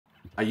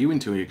Are you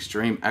into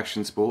extreme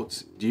action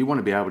sports? Do you want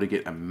to be able to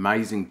get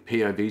amazing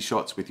POV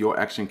shots with your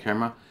action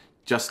camera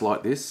just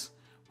like this?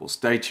 Well,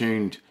 stay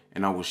tuned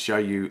and I will show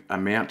you a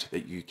mount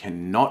that you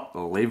cannot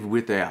live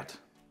without.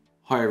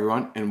 Hi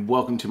everyone and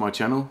welcome to my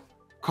channel.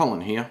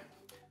 Colin here.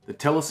 The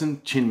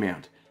Telesin chin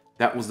mount.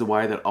 That was the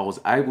way that I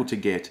was able to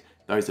get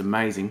those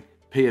amazing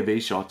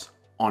POV shots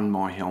on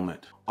my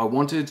helmet. I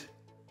wanted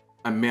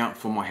a mount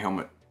for my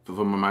helmet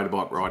for my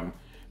motorbike riding,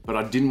 but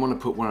I didn't want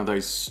to put one of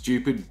those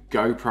stupid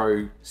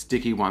GoPro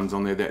sticky ones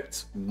on there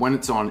that when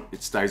it's on,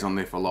 it stays on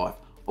there for life.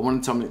 I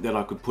wanted something that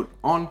I could put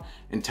on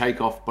and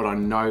take off, but I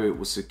know it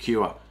was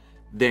secure.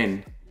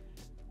 Then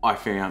I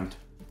found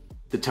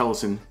the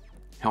Telesin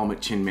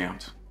helmet chin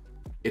mount.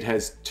 It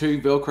has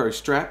two Velcro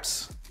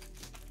straps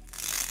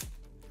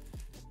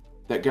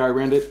that go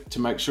around it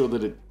to make sure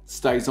that it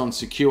stays on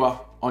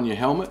secure on your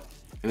helmet.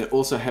 And it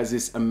also has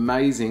this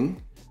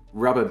amazing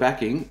rubber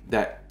backing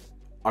that,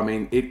 I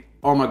mean,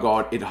 oh my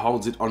God, it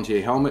holds it onto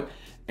your helmet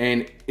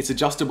and it's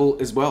adjustable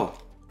as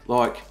well.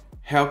 Like,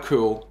 how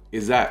cool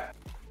is that?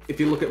 If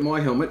you look at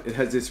my helmet, it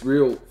has this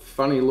real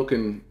funny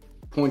looking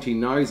pointy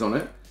nose on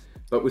it,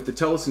 but with the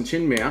Telesin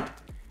chin mount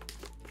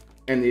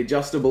and the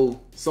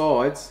adjustable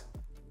sides,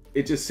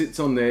 it just sits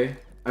on there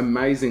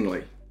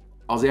amazingly.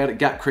 I was out at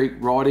Gap Creek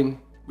riding,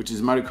 which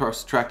is a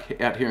motocross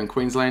track out here in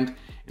Queensland,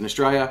 in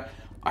Australia.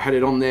 I had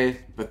it on there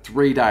for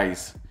 3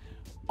 days,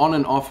 on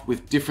and off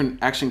with different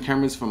action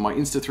cameras from my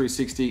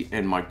Insta360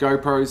 and my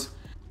GoPros,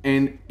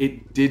 and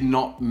it did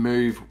not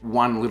move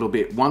one little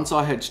bit. Once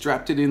I had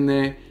strapped it in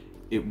there,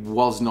 it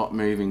was not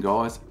moving,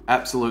 guys.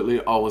 Absolutely,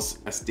 I was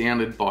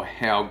astounded by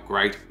how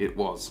great it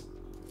was.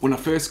 When I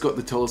first got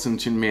the Telesin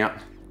chin mount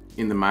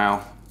in the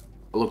mail,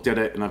 I looked at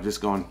it and I've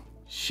just gone,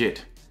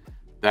 shit,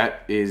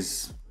 that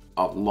is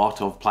a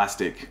lot of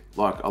plastic,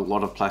 like a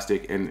lot of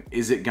plastic, and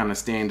is it gonna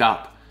stand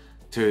up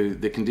to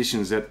the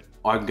conditions that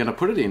I'm gonna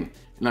put it in?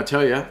 And I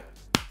tell you,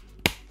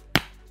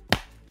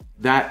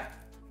 that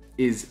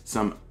is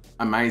some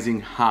amazing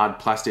hard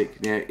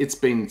plastic. Now, it's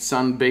been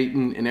sun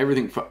beaten and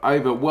everything for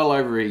well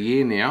over a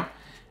year now,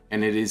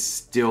 and it is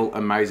still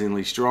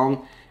amazingly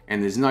strong,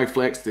 and there's no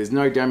flex, there's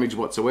no damage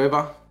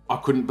whatsoever. I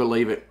couldn't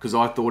believe it because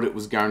I thought it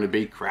was going to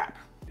be crap.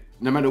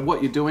 No matter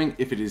what you're doing,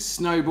 if it is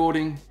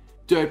snowboarding,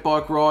 dirt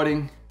bike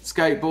riding,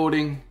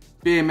 skateboarding,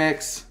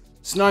 BMX,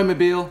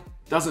 snowmobile,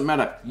 doesn't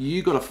matter.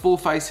 You got a full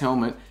face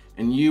helmet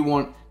and you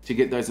want to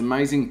get those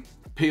amazing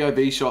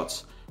POV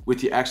shots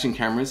with your action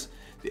cameras,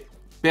 the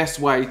best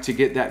way to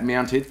get that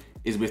mounted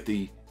is with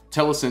the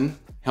Telesin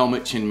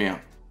helmet chin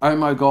mount. Oh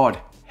my God,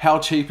 how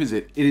cheap is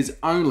it? It is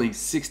only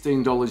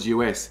 $16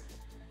 US.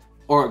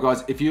 All right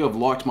guys, if you have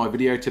liked my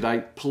video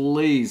today,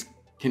 please,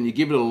 can you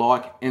give it a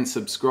like and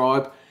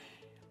subscribe?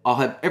 I'll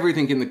have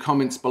everything in the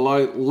comments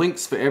below,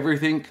 links for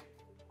everything.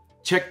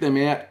 Check them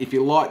out. If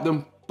you like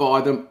them,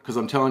 buy them, because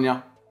I'm telling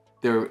you,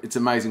 it's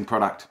an amazing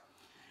product.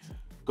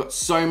 Got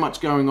so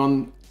much going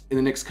on in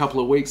the next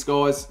couple of weeks,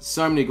 guys.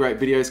 So many great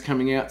videos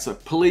coming out, so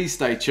please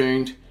stay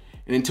tuned.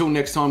 And until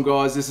next time,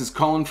 guys, this is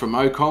Colin from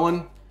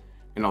OhColin,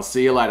 and I'll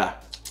see you later.